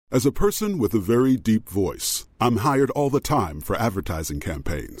As a person with a very deep voice, I'm hired all the time for advertising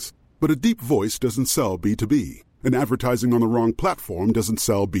campaigns. But a deep voice doesn't sell B2B, and advertising on the wrong platform doesn't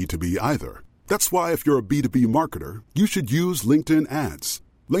sell B2B either. That's why if you're a B2B marketer, you should use LinkedIn ads.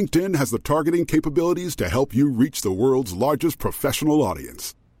 LinkedIn has the targeting capabilities to help you reach the world's largest professional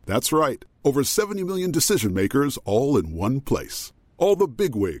audience. That's right, over 70 million decision makers all in one place. All the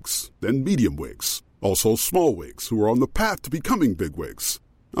big wigs, then medium wigs, also small wigs who are on the path to becoming big wigs.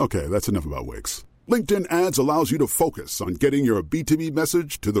 Okay, that's enough about wigs. LinkedIn ads allows you to focus on getting your B2B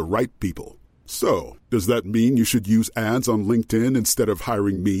message to the right people. So, does that mean you should use ads on LinkedIn instead of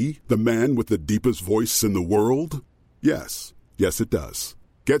hiring me, the man with the deepest voice in the world? Yes. Yes, it does.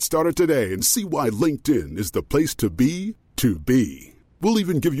 Get started today and see why LinkedIn is the place to be to be. We'll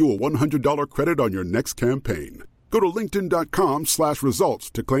even give you a $100 credit on your next campaign. Go to linkedin.com/results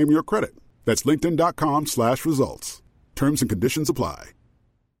to claim your credit. That's linkedin.com/results. Terms and conditions apply.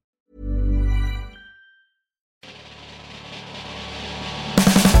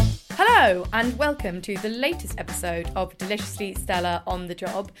 Hello and welcome to the latest episode of Deliciously Stella On The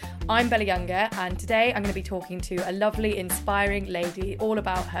Job. I'm Bella Younger and today I'm going to be talking to a lovely, inspiring lady all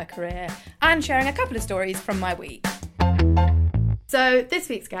about her career and sharing a couple of stories from my week. So this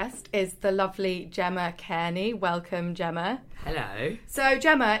week's guest is the lovely Gemma Kearney. Welcome, Gemma. Hello. So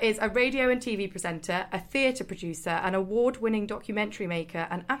Gemma is a radio and TV presenter, a theatre producer, an award-winning documentary maker,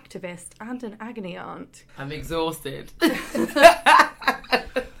 an activist and an agony aunt. I'm exhausted.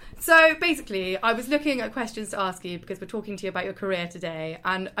 So basically, I was looking at questions to ask you because we're talking to you about your career today,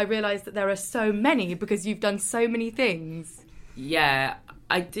 and I realised that there are so many because you've done so many things. Yeah,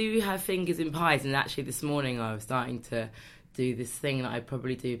 I do have fingers in pies, and actually this morning I was starting to do this thing that I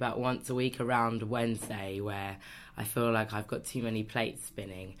probably do about once a week around Wednesday, where I feel like I've got too many plates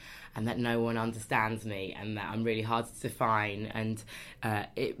spinning and that no one understands me and that I'm really hard to define, and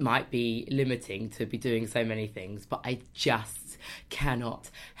it might be limiting to be doing so many things, but I just cannot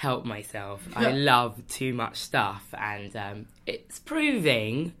help myself. I love too much stuff, and it's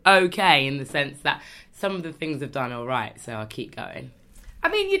proving okay in the sense that some of the things have done all right, so I'll keep going. I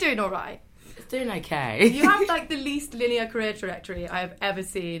mean, you're doing all right. It's doing okay. You have like the least linear career trajectory I have ever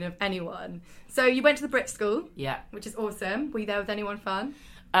seen of anyone. So you went to the Brit School, Yeah. which is awesome. Were you there with anyone fun?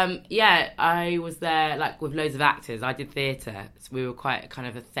 Yeah, I was there like with loads of actors. I did theatre, so we were quite kind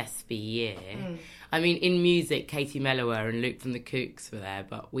of a thespian year. I mean, in music, Katie Mellower and Luke from the Kooks were there,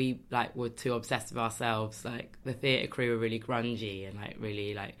 but we like were too obsessed with ourselves. Like the theatre crew were really grungy and like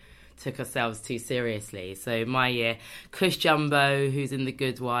really like took ourselves too seriously. So my year, Cush Jumbo, who's in The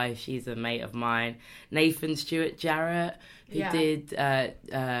Good Wife, she's a mate of mine. Nathan Stewart Jarrett, who did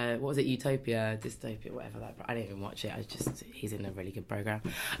what was it, Utopia, Dystopia, whatever that. I didn't even watch it. He's in a really good program.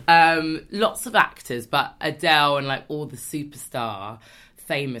 Lots of actors, but Adele and like all the superstar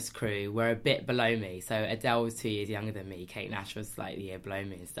famous crew were a bit below me. So Adele was 2 years younger than me. Kate Nash was like the year below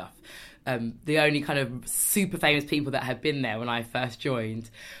me and stuff. The only kind of super famous people that had been there when I first joined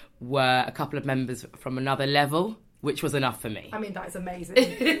were a couple of members from another level, which was enough for me. I mean, that is amazing.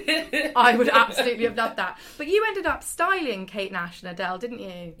 I would absolutely have loved that. But you ended up styling Kate Nash and Adele, didn't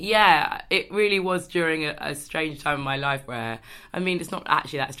you? Yeah, it really was during a strange time in my life where, I mean, it's not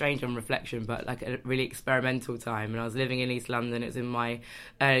actually that strange on reflection, but like a really experimental time. And I was living in East London. It was in my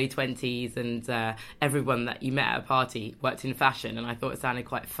early 20s, and everyone that you met at a party worked in fashion, and I thought it sounded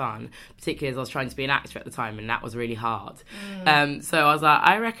quite fun, particularly as I was trying to be an actor at the time, and that was really hard. So I was like,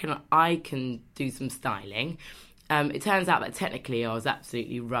 I reckon I can do some styling. It turns out that technically I was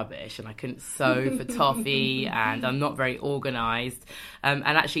absolutely rubbish and I couldn't sew for toffee and I'm not very organised, and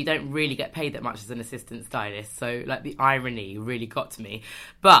actually don't really get paid that much as an assistant stylist, so like the irony really got to me.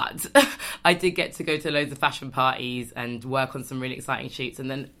 But I did get to go to loads of fashion parties and work on some really exciting shoots, and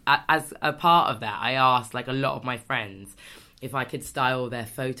then as a part of that I asked like a lot of my friends if I could style their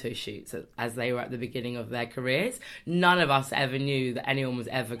photo shoots as they were at the beginning of their careers. None of us ever knew that anyone was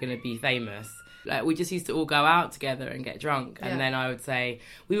ever going to be famous. Like, we just used to all go out together and get drunk. And then I would say,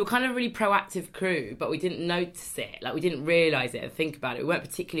 we were kind of a really proactive crew, but we didn't notice it. Like, we didn't realise it and think about it. We weren't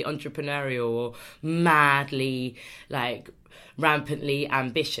particularly entrepreneurial or madly, like, rampantly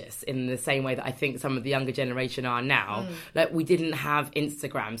ambitious in the same way that I think some of the younger generation are now. Like, we didn't have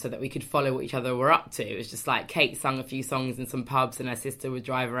Instagram so that we could follow what each other were up to. It was just like Kate sung a few songs in some pubs and her sister would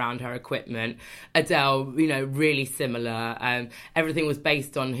drive around her equipment. Adele, you know, really similar. Everything was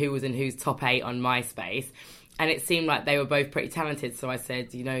based on who was in whose top 8 on MySpace. And it seemed like they were both pretty talented. So I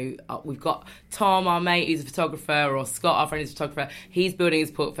said, you know, we've got Tom, our mate, who's a photographer, or Scott, our friend, who's a photographer. He's building his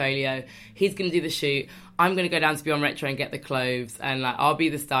portfolio. He's going to do the shoot. I'm going to go down to Beyond Retro and get the clothes. And like, I'll be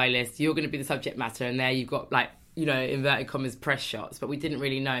the stylist. You're going to be the subject matter. And there you've got like inverted commas, press shots, but we didn't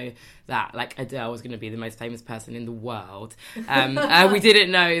really know that, like, Adele was going to be the most famous person in the world. We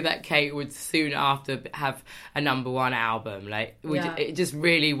didn't know that Kate would soon after have a #1 album. Like, it just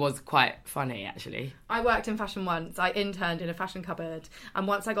really was quite funny, actually. I worked in fashion once. I interned in a fashion cupboard, and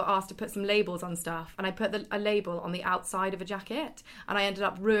once I got asked to put some labels on stuff, and I put a label on the outside of a jacket, and I ended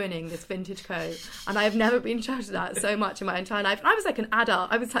up ruining this vintage coat, and I have never been shouted at so much in my entire life. And I was like an adult.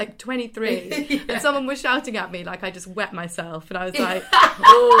 I was like 23, and someone was shouting at me like I just wet myself, and I was like,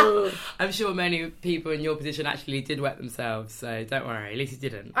 oh. I'm sure many people in your position actually did wet themselves, so don't worry, at least you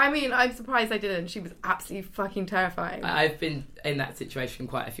didn't. I mean, I'm surprised I didn't. She was absolutely fucking terrifying. I've been in that situation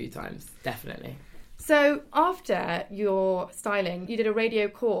quite a few times, definitely. So after your styling, you did a radio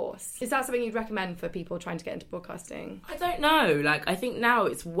course. Is that something you'd recommend for people trying to get into broadcasting? I don't know. Like, I think now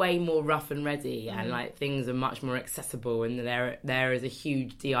it's way more rough and ready, and like things are much more accessible, and there is a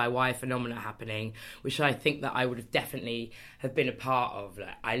huge DIY phenomena happening, which I think that I would have definitely have been a part of.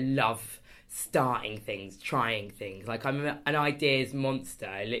 Like, I love starting things, trying things. Like, I'm an ideas monster.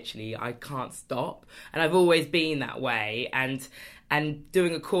 I can't stop, and I've always been that way. And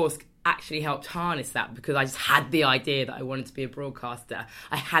doing a course actually helped harness that, because I just had the idea that I wanted to be a broadcaster.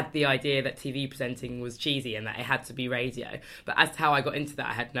 I had the idea that TV presenting was cheesy and that it had to be radio. But as to how I got into that,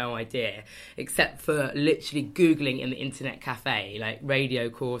 I had no idea, except for literally Googling in the internet cafe, like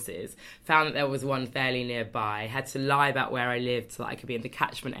radio courses. Found that there was one fairly nearby. Had to lie about where I lived so that I could be in the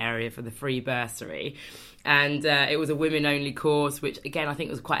catchment area for the free bursary. And it was a women-only course, which, again, I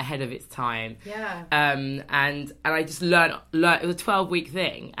think was quite ahead of its time. Yeah. And I just learned. It was a 12-week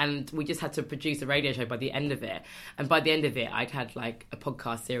thing, and we just had to produce a radio show by the end of it. And by the end of it, I'd had, like, a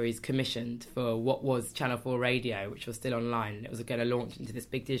podcast series commissioned for what was Channel 4 Radio, which was still online. It was going to launch into this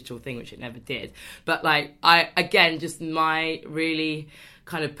big digital thing, which it never did. But, like, just my really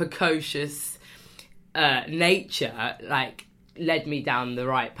kind of precocious nature, like, led me down the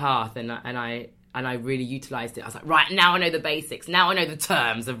right path, and I really utilised it. I was like, right, now I know the basics. Now I know the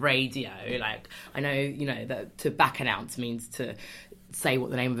terms of radio. Like, I know, that to back announce means to say what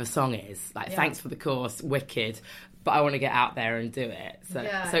the name of a song is. Like, thanks for the course, wicked. But I want to get out there and do it.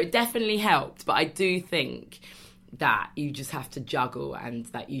 So it definitely helped. But I do think that you just have to juggle, and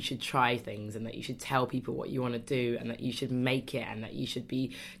that you should try things, and that you should tell people what you want to do, and that you should make it, and that you should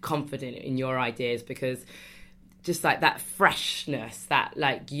be confident in your ideas, because just like that freshness, that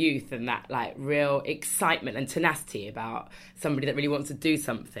like youth, and that like real excitement and tenacity about somebody that really wants to do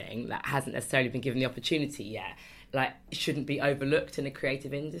something that hasn't necessarily been given the opportunity yet, like, shouldn't be overlooked in a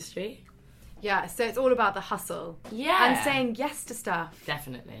creative industry. Yeah, so it's all about the hustle. Yeah. And saying yes to stuff.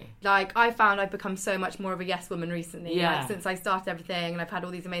 Definitely. Like, I found I've become so much more of a yes woman recently. Yeah. Like, since I started everything and I've had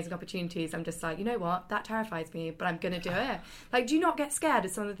all these amazing opportunities, I'm just like, you know what? That terrifies me, but I'm going to do it. Like, do you not get scared of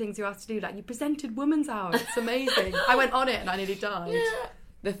some of the things you're asked to do? Like, you presented Women's Hour. It's amazing. I went on it and I nearly died. Yeah.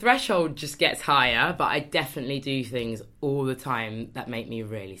 The threshold just gets higher, but I definitely do things all the time that make me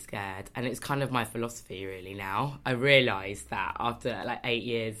really scared. And it's kind of my philosophy, really, now. I realise that after, like, 8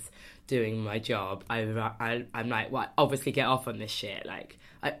 years doing my job, I'm like, well, I obviously get off on this shit. Like,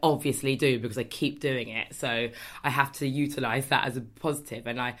 I obviously do, because I keep doing it. So I have to utilise that as a positive.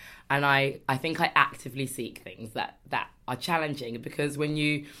 And I think I actively seek things that are challenging, because when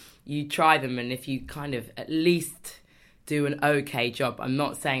you try them, and if you kind of at least do an okay job, I'm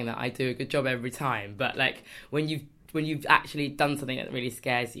not saying that I do a good job every time, but like when you've actually done something that really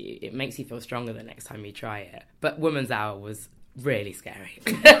scares you, it makes you feel stronger the next time you try it. But Women's Hour was really scary.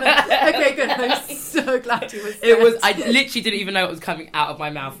 Okay, good. I'm so glad you were scared. It was. I literally didn't even know what was coming out of my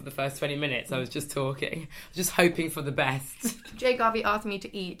mouth for the first 20 minutes. I was just talking, just hoping for the best. Jay Garvey asked me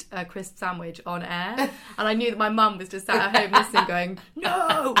to eat a crisp sandwich on air, and I knew that my mum was just sat at home listening, going,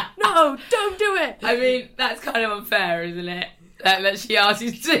 "No, don't do it." I mean, that's kind of unfair, isn't it? That she asked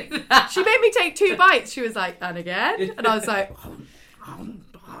you to do that. She made me take 2 bites. She was like, "And again," and I was like,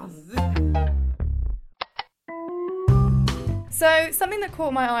 So something that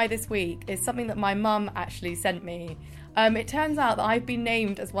caught my eye this week is something that my mum actually sent me. It turns out that I've been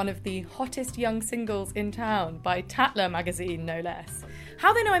named as one of the hottest young singles in town by Tatler magazine, no less.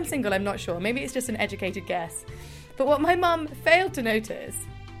 How they know I'm single, I'm not sure. Maybe it's just an educated guess. But what my mum failed to notice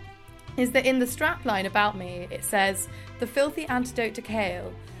is that in the strapline about me, it says, "The filthy antidote to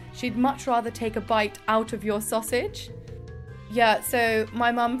kale. She'd much rather take a bite out of your sausage." Yeah, so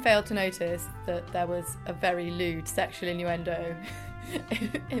my mum failed to notice that there was a very lewd sexual innuendo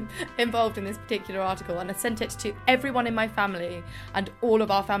involved in this particular article, and I sent it to everyone in my family and all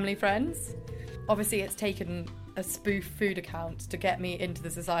of our family friends. Obviously, it's taken a spoof food account to get me into the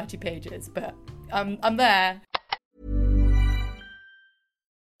society pages, but I'm there.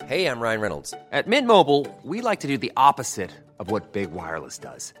 Hey, I'm Ryan Reynolds. At Mint Mobile, we like to do the opposite of what Big Wireless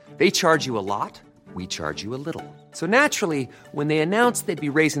does. They charge you a lot, we charge you a little. So naturally, when they announced they'd be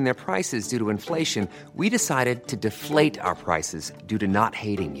raising their prices due to inflation, we decided to deflate our prices due to not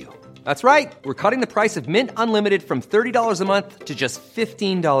hating you. That's right. We're cutting the price of Mint Unlimited from $30 a month to just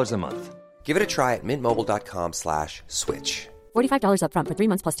 $15 a month. Give it a try at mintmobile.com/switch. $45 up front for 3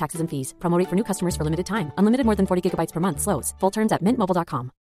 months plus taxes and fees. Promo rate for new customers for limited time. Unlimited more than 40 gigabytes per month. Slows full terms at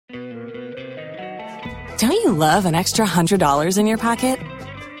mintmobile.com. Don't you love an extra $100 in your pocket?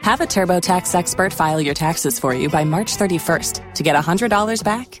 Have a TurboTax expert file your taxes for you by March 31st to get $100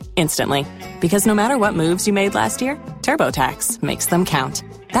 back instantly. Because no matter what moves you made last year, TurboTax makes them count.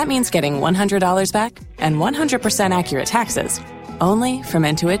 That means getting $100 back and 100% accurate taxes, only from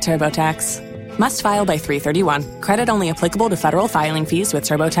Intuit TurboTax. Must file by 3/31. Credit only applicable to federal filing fees with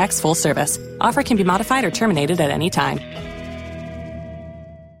TurboTax full service. Offer can be modified or terminated at any time.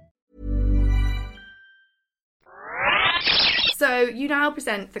 So you now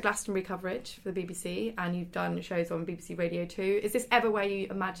present the Glastonbury coverage for the BBC, and you've done shows on BBC Radio 2. Is this ever where you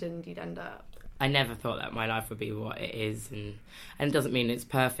imagined you'd end up? I never thought that my life would be what it is, and it doesn't mean it's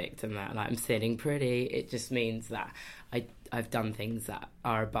perfect and that like I'm sitting pretty. It just means that I've done things that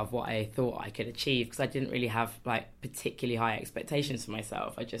are above what I thought I could achieve, because I didn't really have like particularly high expectations for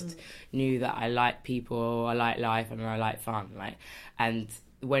myself. I just knew that I like people, I like life, and I like fun. And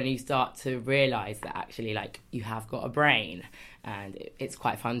when you start to realise that actually like you have got a brain and it's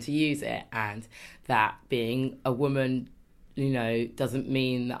quite fun to use it, and that being a woman, you know, doesn't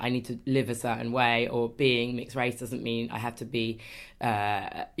mean that I need to live a certain way, or being mixed race doesn't mean I have to be,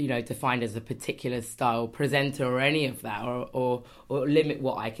 defined as a particular style presenter or any of that, or limit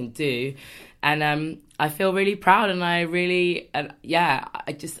what I can do. And I feel really proud, and I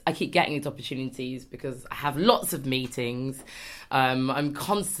keep getting these opportunities because I have lots of meetings. I'm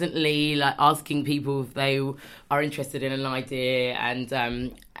constantly like asking people if they are interested in an idea, and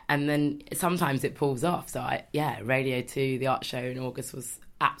then sometimes it pulls off. So Radio 2, the art show in August was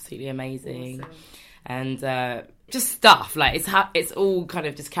absolutely amazing. Awesome. And just stuff like it's all kind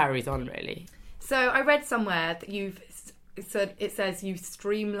of just carries on, really. So I read somewhere that it says you've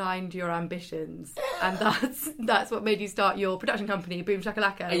streamlined your ambitions, and that's what made you start your production company, Boom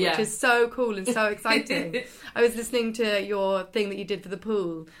Shakalaka, which is so cool and so exciting. I was listening to your thing that you did for the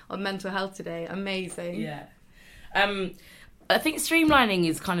pool on mental health today. Amazing. Yeah. I think streamlining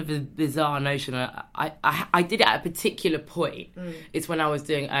is kind of a bizarre notion. I did it at a particular point. It's when I was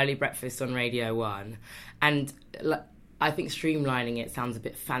doing early breakfast on Radio 1, and I think streamlining it sounds a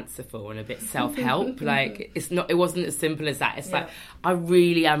bit fanciful and a bit self-help. Like it wasn't as simple as that. It's like I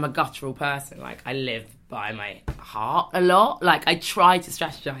really am a guttural person. Like I live by my heart a lot. Like I try to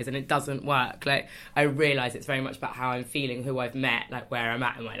strategize and it doesn't work. Like I realize it's very much about how I'm feeling, who I've met, like where I'm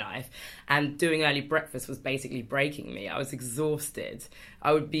at in my life. And doing early breakfast was basically breaking me. I was exhausted.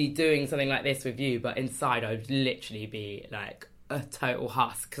 I would be doing something like this with you, but inside I would literally be like a total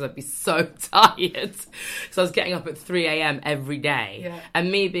husk because I'd be so tired. So I was getting up at 3 a.m. every day. And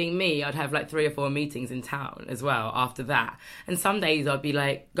me being me, I'd have like 3 or 4 meetings in town as well after that. And some days I'd be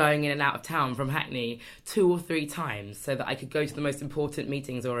like going in and out of town from Hackney 2 or 3 times so that I could go to the most important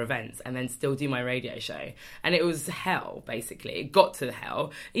meetings or events and then still do my radio show. And it was hell, basically. It got to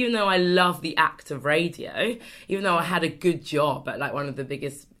hell. Even though I love the act of radio, even though I had a good job at like one of the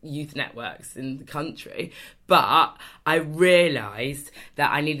biggest youth networks in the country, but I realised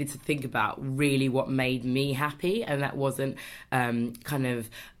that I needed to think about really what made me happy, and that wasn't kind of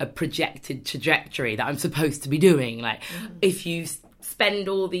a projected trajectory that I'm supposed to be doing. Like, if you spend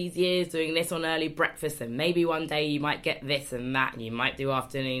all these years doing this on early breakfast, and maybe one day you might get this and that, and you might do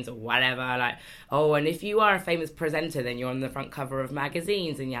afternoons or whatever. Like, oh, and if you are a famous presenter, then you're on the front cover of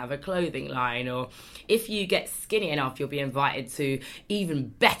magazines and you have a clothing line. Or if you get skinny enough, you'll be invited to even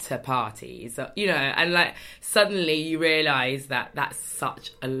better parties, you know. And like suddenly you realise that that's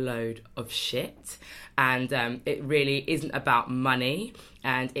such a load of shit. And it really isn't about money,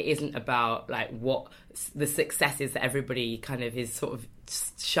 and it isn't about like what the successes that everybody kind of is sort of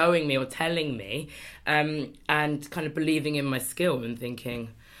showing me or telling me, and kind of believing in my skill and thinking,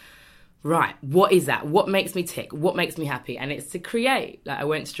 right, what is that? What makes me tick? What makes me happy? And it's to create. Like, I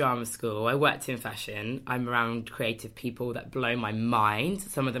went to drama school. I worked in fashion. I'm around creative people that blow my mind.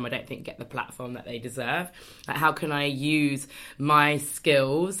 Some of them I don't think get the platform that they deserve. Like, how can I use my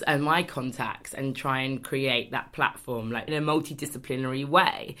skills and my contacts and try and create that platform, like in a multidisciplinary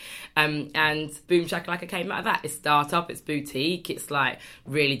way? And Boom Shakalaka came out of that. It's startup, it's boutique, it's like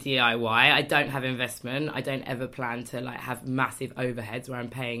really DIY. I don't have investment. I don't ever plan to like have massive overheads where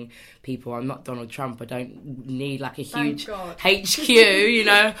I'm paying people people. I'm not Donald Trump. I don't need like a huge God. HQ, you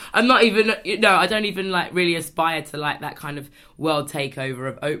know. I'm not even, you know, I don't even like really aspire to like that kind of world takeover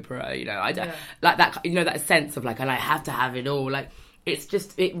of Oprah, you know. I don't like that, you know, that sense of like, and I have to have it all. Like, it's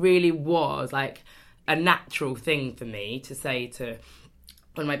just, it really was like a natural thing for me to say to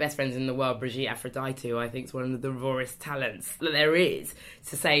one of my best friends in the world, Brigitte Aphrodite, who I think is one of the rawest talents that there is,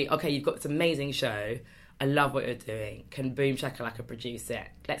 to say, okay, you've got this amazing show. I love what you're doing. Can Boom Shakalaka produce it?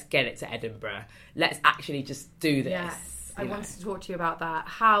 Let's get it to Edinburgh. Let's actually just do this. Yes, I wanted to talk to you about that.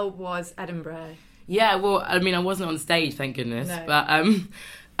 How was Edinburgh? Yeah, well, I mean, I wasn't on stage, thank goodness. No. But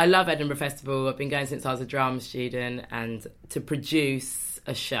I love Edinburgh Festival. I've been going since I was a drama student, and to produce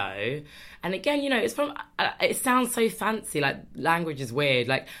a show, and again, you know, it's from, it sounds so fancy, like language is weird,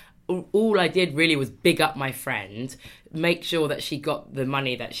 like all I did really was big up my friend, make sure that she got the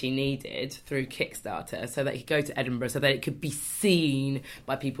money that she needed through Kickstarter so that he could go to Edinburgh, so that it could be seen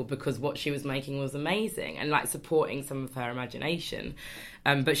by people, because what she was making was amazing, and like supporting some of her imagination.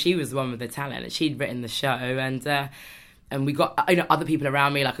 But she was the one with the talent, and she'd written the show, and we got, you know, other people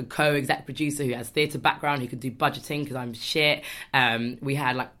around me, like a co-exec producer who has theatre background, who could do budgeting because I'm shit. We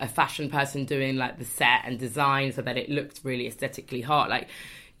had like a fashion person doing like the set and design so that it looked really aesthetically hot. Like,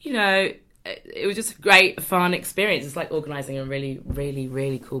 you know, it was just a great, fun experience. It's like organising a really, really,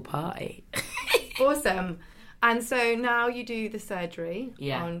 really cool party. Awesome. And so now you do The Surgery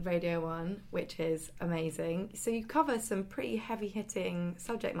Yeah. on Radio 1, which is amazing. So you cover some pretty heavy-hitting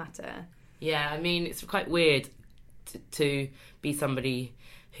subject matter. Yeah, I mean, it's quite weird to be somebody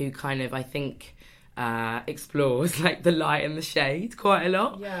who kind of, I think, explores like the light and the shade quite a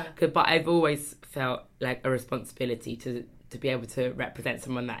lot. Yeah. But I've always felt like a responsibility to be able to represent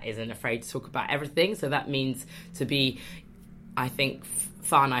someone that isn't afraid to talk about everything. So that means to be, I think,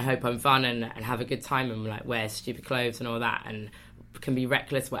 fun. I hope I'm fun and have a good time and like wear stupid clothes and all that, and can be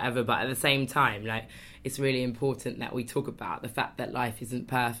reckless, whatever. But at the same time, like, it's really important that we talk about the fact that life isn't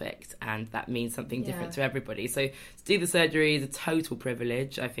perfect, and that means something different to everybody. So to do The Surgery is a total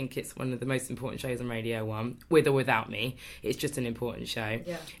privilege. I think it's one of the most important shows on Radio 1, with or without me. It's just an important show.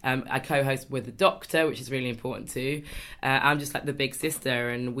 Yeah. I co-host with the doctor, which is really important too. I'm just like the big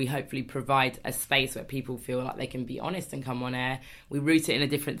sister, and we hopefully provide a space where people feel like they can be honest and come on air. We root it in a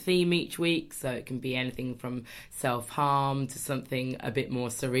different theme each week, so it can be anything from self-harm to something a bit more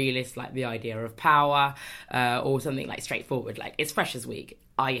surrealist, like the idea of power, or something like straightforward, like it's Freshers Week.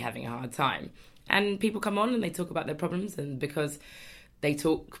 Are you having a hard time? And people come on and they talk about their problems, and because they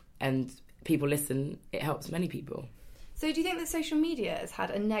talk and people listen, it helps many people. So do you think that social media has had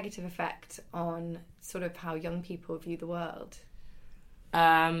a negative effect on sort of how young people view the world?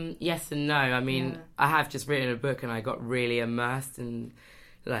 Yes and no. I mean, I have just written a book, and I got really immersed in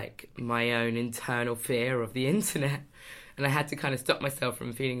like my own internal fear of the internet, and I had to kind of stop myself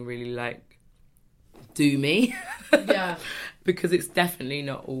from feeling really like do me. Yeah. Because it's definitely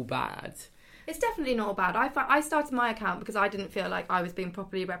not all bad. It's definitely not all bad. I started my account because I didn't feel like I was being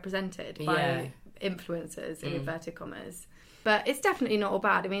properly represented by influencers, in inverted commas. But it's definitely not all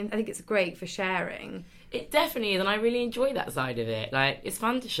bad. I mean, I think it's great for sharing. It definitely is, and I really enjoy that side of it. Like, it's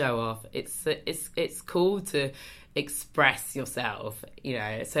fun to show off. It's cool to express yourself, you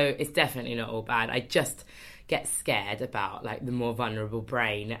know. So it's definitely not all bad. I just get scared about like the more vulnerable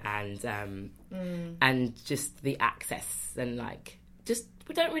brain and just the access, and like just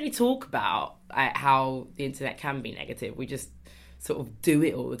we don't really talk about how the internet can be negative. We just sort of do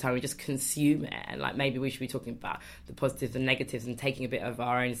it all the time. We just consume it, and like maybe we should be talking about the positives and negatives and taking a bit of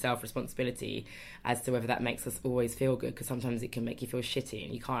our own self-responsibility as to whether that makes us always feel good, because sometimes it can make you feel shitty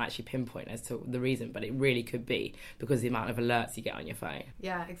and you can't actually pinpoint as to the reason, but it really could be because of the amount of alerts you get on your phone.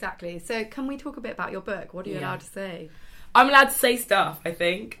 Yeah, exactly. So can we talk a bit about your book? What are you allowed to say? I'm allowed to say stuff, I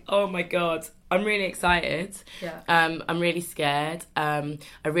think. Oh my God. I'm really excited. Yeah. I'm really scared. I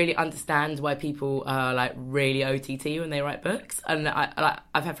really understand why people are like really OTT when they write books. And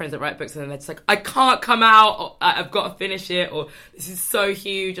I've had friends that write books and they're just like, I can't come out, or I've got to finish it, or this is so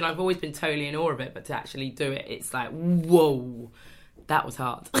huge. And I've always been totally in awe of it. But to actually do it, it's like, whoa, that was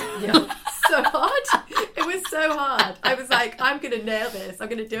hard. Yeah. So hard. It was so hard. I was like, I'm going to nail this. I'm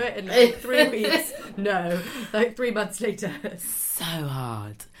going to do it in like 3 weeks. No, like 3 months later. So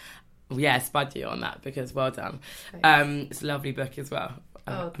hard. Yeah, spud you on that, because well done. It's a lovely book as well.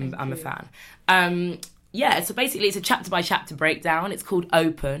 I'm a fan. Yeah, so basically it's a chapter by chapter breakdown. It's called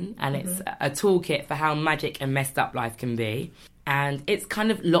Open, and it's a toolkit for how magic and messed up life can be. And it's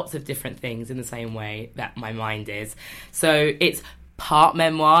kind of lots of different things in the same way that my mind is. So it's part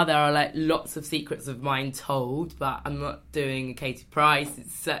memoir. There are like lots of secrets of mine told, but I'm not doing a Katie Price.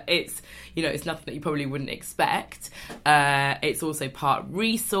 It's you know, it's nothing that you probably wouldn't expect. It's also part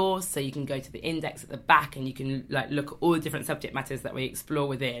resource, so you can go to the index at the back and you can like look at all the different subject matters that we explore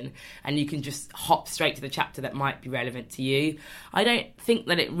within, and you can just hop straight to the chapter that might be relevant to you. I don't think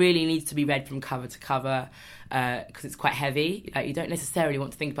that it really needs to be read from cover to cover, because it's quite heavy. Like, you don't necessarily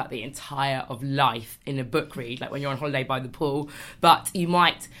want to think about the entire of life in a book read, like when you're on holiday by the pool, but you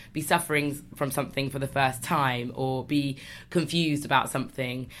might be suffering from something for the first time or be confused about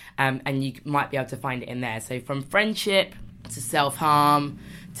something, and you might be able to find it in there. So from friendship to self-harm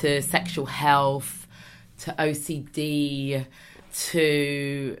to sexual health to OCD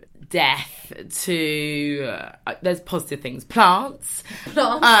to death to there's positive things, plants.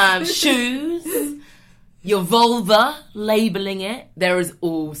 Shoes, your vulva, labelling it. There is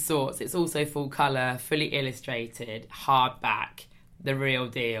all sorts. It's also full colour, fully illustrated, hardback, the real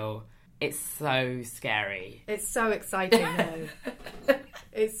deal. It's so scary. It's so exciting, though.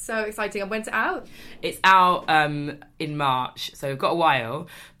 It's so exciting. And when's it out? It's out in March, so we've got a while,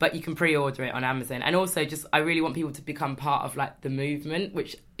 but you can pre-order it on Amazon. And also, I really want people to become part of like the movement,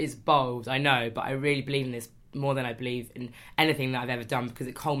 which is bold, I know, but I really believe in this more than I believe in anything that I've ever done, because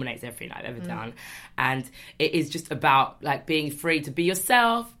it culminates everything I've ever done. And it is just about like being free to be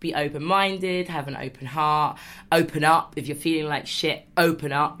yourself, be open-minded, have an open heart, open up. If you're feeling like shit,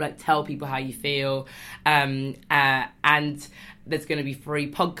 open up, like tell people how you feel. And there's going to be free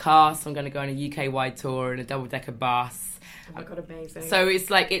podcasts. I'm going to go on a UK-wide tour in a double-decker bus. Oh my God, amazing. So it's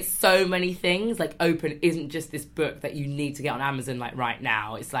like, it's so many things. Like, Open isn't just this book that you need to get on Amazon like right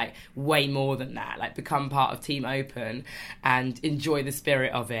now. It's like way more than that. Like, become part of Team Open and enjoy the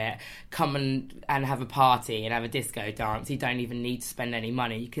spirit of it. Come and have a party and have a disco dance. You don't even need to spend any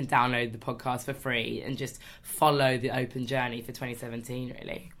money. You can download the podcast for free and just follow the Open journey for 2017,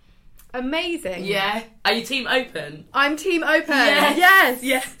 really. Amazing. Yeah. Are you Team Open? I'm Team Open. Yes.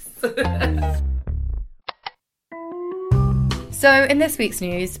 Yes. So, in this week's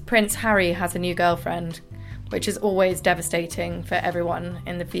news, Prince Harry has a new girlfriend, which is always devastating for everyone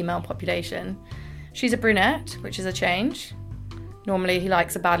in the female population. She's a brunette, which is a change. Normally he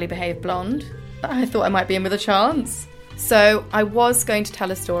likes a badly behaved blonde, but I thought I might be in with a chance. So, I was going to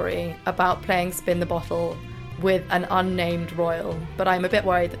tell a story about playing Spin the Bottle with an unnamed royal, but I'm a bit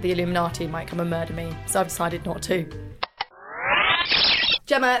worried that the Illuminati might come and murder me, so I've decided not to.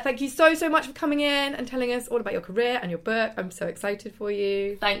 Gemma, thank you so much for coming in and telling us all about your career and your book. I'm so excited for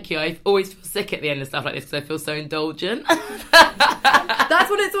you. Thank you. I always feel sick at the end of stuff like this because I feel so indulgent. That's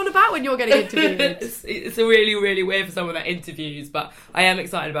what it's all about when you're getting interviewed. It's really, really weird for someone that interviews, but I am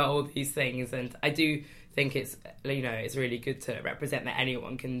excited about all these things, and I do think it's, you know, it's really good to represent that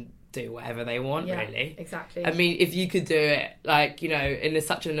anyone can do whatever they want, really. Exactly. I mean, if you could do it, like, you know, in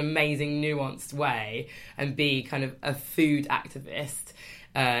such an amazing, nuanced way and be kind of a food activist,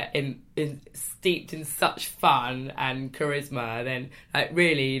 steeped in such fun and charisma, then like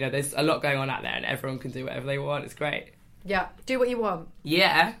really, you know, there's a lot going on out there and everyone can do whatever they want. It's great. Yeah, do what you want.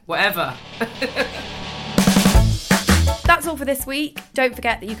 Yeah, whatever. That's all for this week. Don't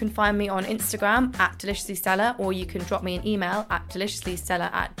forget that you can find me on Instagram @DeliciouslyStella, or you can drop me an email at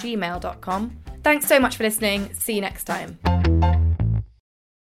deliciouslystella@gmail.com. Thanks so much for listening. See you next time.